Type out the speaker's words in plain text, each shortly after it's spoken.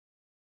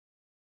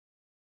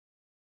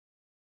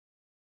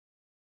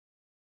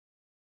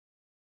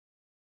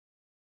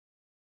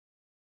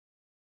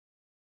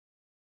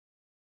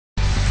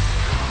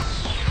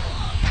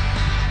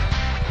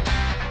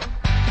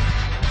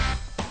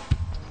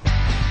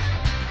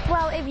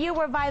Well, if you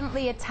were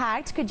violently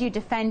attacked, could you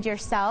defend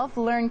yourself?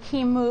 Learn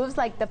key moves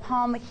like the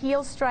palm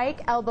heel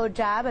strike, elbow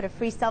jab at a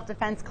free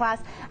self-defense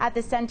class at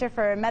the Center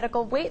for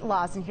Medical Weight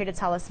Loss. And here to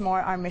tell us more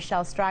are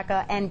Michelle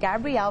Straka and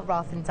Gabrielle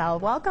Rothenthal.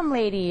 Welcome,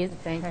 ladies.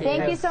 Thank you.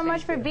 Thank you so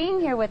much for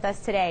being here with us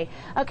today.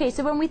 Okay,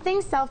 so when we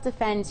think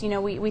self-defense, you know,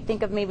 we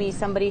think of maybe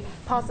somebody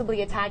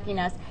possibly attacking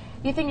us.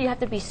 You think you have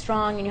to be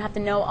strong and you have to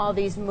know all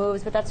these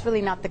moves, but that's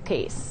really not the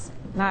case.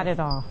 Not at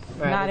all.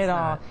 Right, not at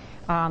all.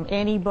 not.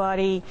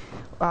 Anybody,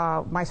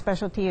 my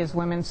specialty is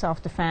women's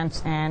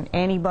self-defense, and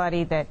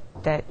anybody that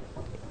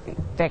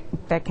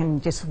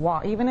can just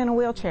walk, even in a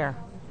wheelchair.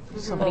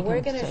 Well,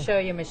 we're going to show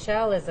you.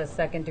 Michelle is a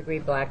second-degree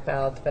black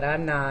belt, but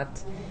I'm not.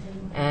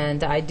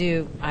 And I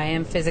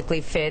am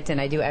physically fit,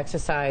 and I do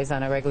exercise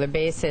on a regular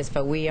basis,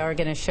 but we are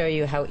going to show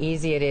you how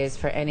easy it is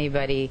for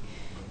anybody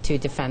to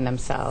defend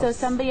themselves. So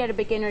somebody at a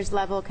beginner's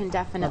level can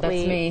definitely... Well,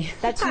 that's me.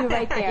 That's you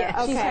right there.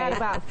 Yeah. Okay. She's had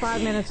about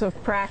 5 minutes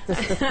of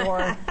practice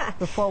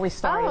before we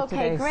started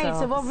okay, today. great.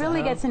 So we'll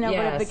really get to know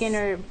what a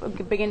beginner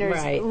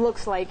Right.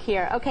 looks like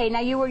here. Okay, now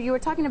you were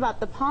talking about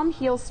the palm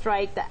heel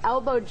strike, the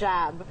elbow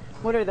jab.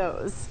 What are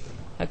those?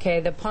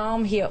 Okay, the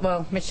palm heel.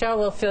 Well, Michelle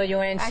will fill you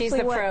in. Actually, she's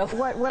the pro.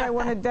 What I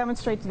want to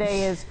demonstrate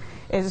today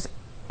is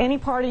any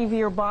part of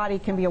your body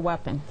can be a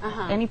weapon.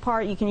 Any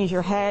part, you can use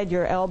your head,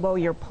 your elbow,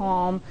 your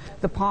palm.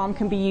 The palm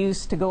can be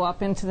used to go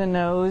up into the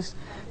nose.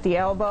 The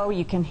elbow,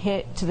 you can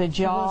hit to the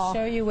jaw. We'll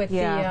show you with the...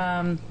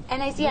 And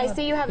I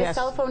see you have a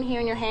cell phone here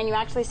in your hand. You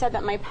actually said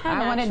that my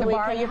pen actually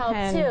can help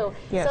too.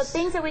 Yes. So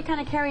things that we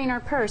kind of carry in our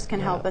purse can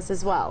help us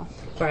as well.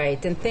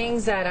 Right, and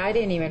things that I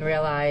didn't even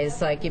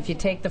realize, like if you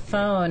take the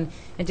phone,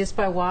 and just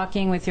by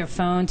walking with your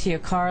phone to your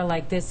car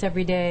like this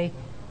every day,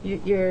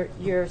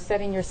 you're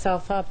setting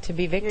yourself up to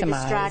be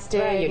victimized. You're distracted.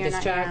 Right, you're Not,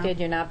 distracted.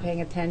 You're not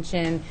paying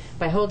attention.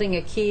 By holding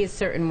a key a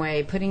certain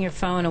way, putting your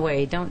phone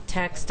away. Don't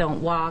text.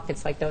 Don't walk.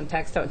 It's like don't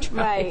text. Don't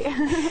drive.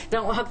 Right.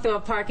 Don't walk through a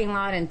parking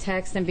lot and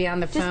text and be on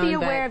the phone. Just be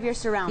aware of your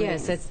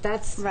surroundings. Yes,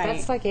 that's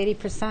like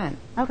 80%.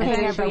 Okay,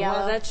 Gabrielle.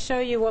 Well, let's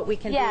show you what we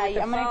can do with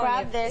the I'm going to phone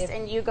grab this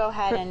and you go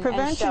ahead and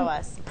show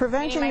us.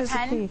 Prevention is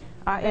the key.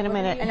 In a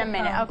minute. In a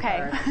minute,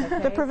 okay.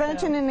 The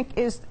prevention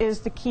is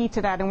the key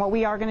to that, and what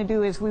we are going to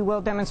do is we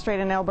will demonstrate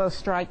an elbow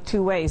strike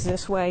two ways,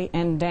 this way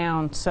and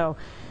down. So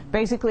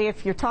basically,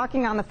 if you're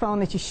talking on the phone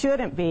that you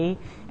shouldn't be,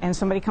 and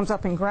somebody comes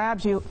up and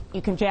grabs you,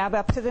 you can jab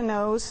up to the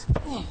nose,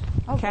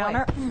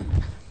 counter,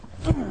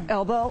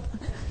 elbow,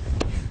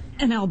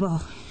 and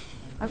elbow.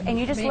 Okay, and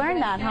you just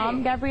learned that, huh,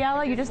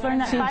 Gabriella? You just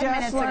learned that 5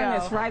 minutes ago.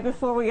 This right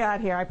before we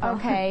got here.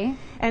 Okay.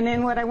 And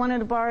then what I wanted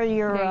to borrow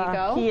your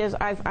key is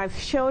I've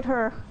showed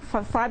her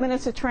 5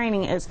 minutes of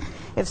training is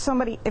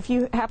if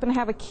you happen to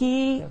have a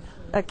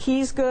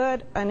key's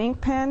good, an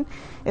ink pen.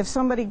 If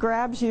somebody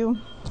grabs you,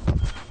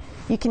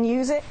 you can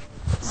use it,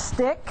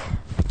 stick,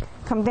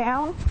 come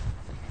down,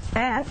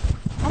 and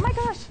oh my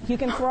gosh, you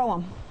can throw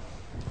them.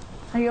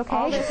 Are you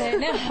okay?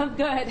 No, I'm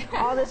good.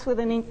 All this with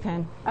an ink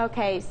pen.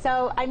 Okay,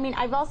 so I mean,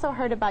 I've also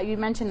heard about, you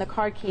mentioned the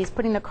car keys,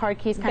 putting the car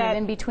keys kind of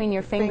in between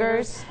your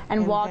fingers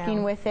and walking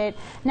down with it.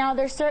 Now,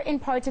 there's certain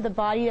parts of the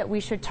body that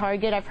we should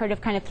target. I've heard of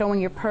kind of throwing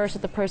your purse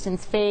at the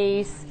person's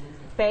face.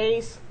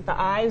 The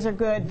eyes are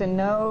good, the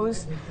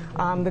nose,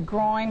 the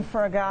groin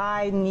for a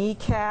guy,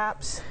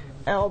 kneecaps.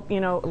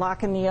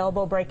 Locking the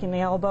elbow, breaking the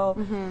elbow,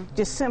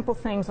 just simple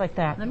things like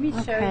that. Let me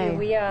show you.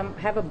 We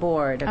have a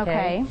board,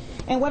 okay?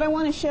 And what I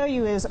want to show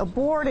you is a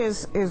board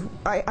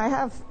I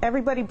have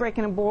everybody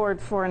breaking a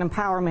board for an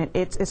empowerment.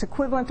 It's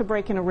equivalent to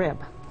breaking a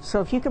rib. So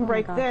if you can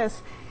break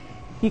this,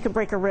 you can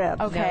break a rib.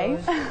 Okay.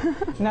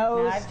 Nose.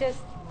 No,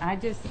 I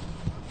just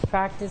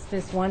practiced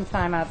this one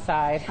time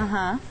outside.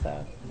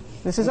 So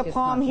this is a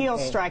palm heel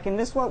strike, and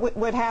this is what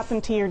would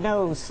happen to your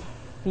nose.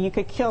 You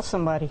could kill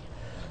somebody.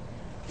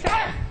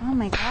 Oh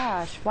my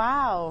gosh!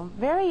 Wow,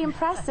 very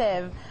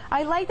impressive.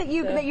 I like that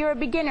you're a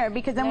beginner,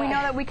 because then we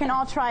know that we can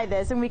all try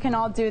this and we can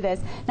all do this.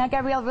 Now,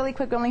 Gabrielle, really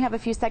quick, we only have a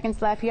few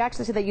seconds left. You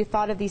actually said that you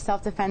thought of these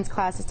self-defense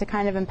classes to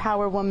kind of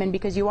empower women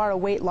because you are a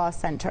weight loss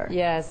center.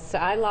 Yes,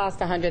 I lost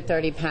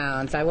 130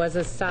 pounds. I was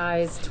a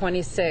size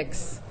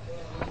 26.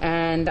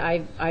 And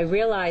I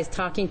realized,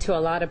 talking to a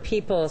lot of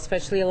people,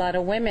 especially a lot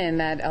of women,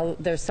 that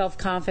their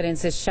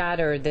self-confidence is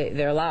shattered.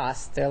 They're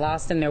lost. They're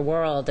lost in their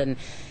world.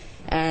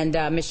 And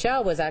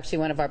Michelle was actually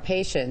one of our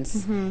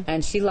patients,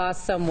 and she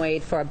lost some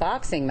weight for a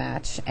boxing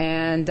match.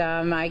 And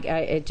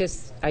I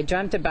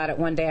dreamt about it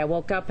one day. I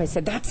woke up, I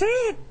said, that's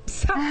it,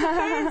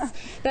 self-defense.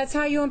 That's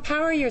how you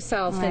empower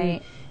yourself. Right.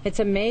 And it's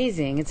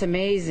amazing. It's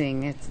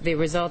amazing. The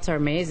results are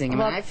amazing. I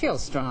mean, I feel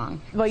strong.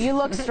 Well, you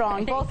look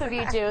strong. Both of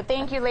you do.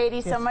 Thank you,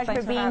 ladies, so much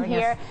for being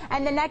here.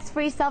 And the next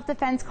free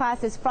self-defense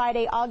class is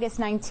Friday,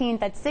 August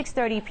 19th at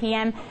 6:30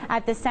 p.m.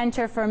 at the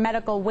Center for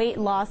Medical Weight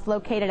Loss,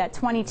 located at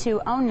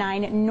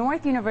 2209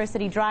 North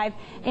University Drive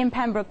in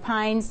Pembroke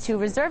Pines. To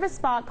reserve a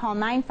spot, call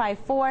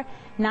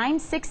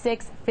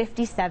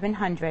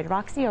 954-966-5700.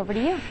 Roxy, over to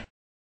you.